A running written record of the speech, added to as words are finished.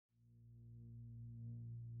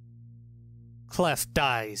Clef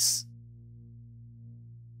dies.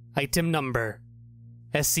 Item number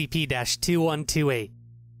SCP-2128.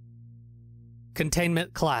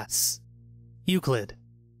 Containment Class Euclid.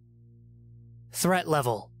 Threat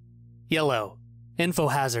Level Yellow. Info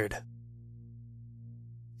Hazard.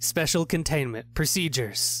 Special Containment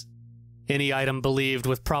Procedures. Any item believed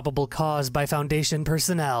with probable cause by Foundation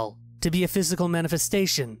personnel to be a physical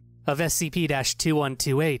manifestation of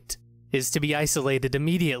SCP-2128 is to be isolated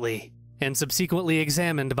immediately and subsequently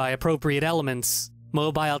examined by appropriate elements,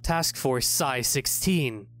 Mobile Task Force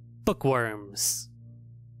Psi-16, Bookworms.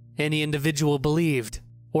 Any individual believed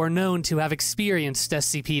or known to have experienced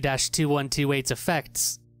SCP-2128's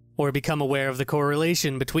effects, or become aware of the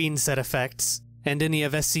correlation between said effects and any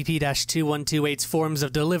of SCP-2128's forms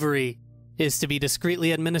of delivery, is to be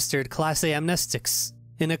discreetly administered Class A amnestics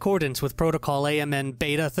in accordance with Protocol AMN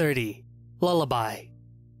Beta 30, Lullaby.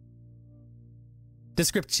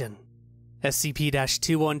 Description: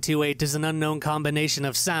 SCP-2128 is an unknown combination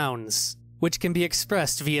of sounds, which can be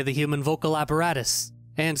expressed via the human vocal apparatus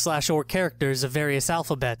and/or characters of various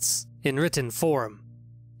alphabets in written form.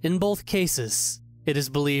 In both cases, it is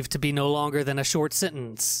believed to be no longer than a short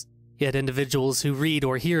sentence, yet individuals who read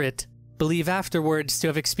or hear it believe afterwards to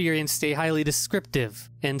have experienced a highly descriptive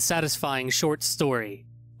and satisfying short story,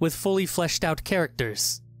 with fully fleshed out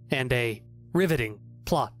characters and a riveting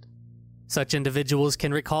plot. Such individuals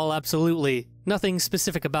can recall absolutely nothing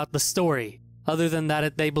specific about the story, other than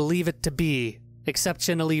that they believe it to be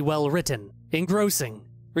exceptionally well written, engrossing,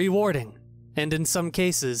 rewarding, and in some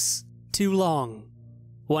cases, too long.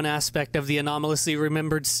 One aspect of the anomalously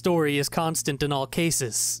remembered story is constant in all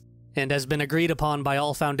cases, and has been agreed upon by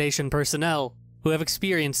all Foundation personnel who have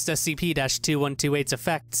experienced SCP-2128's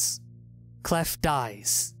effects. Clef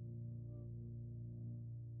dies.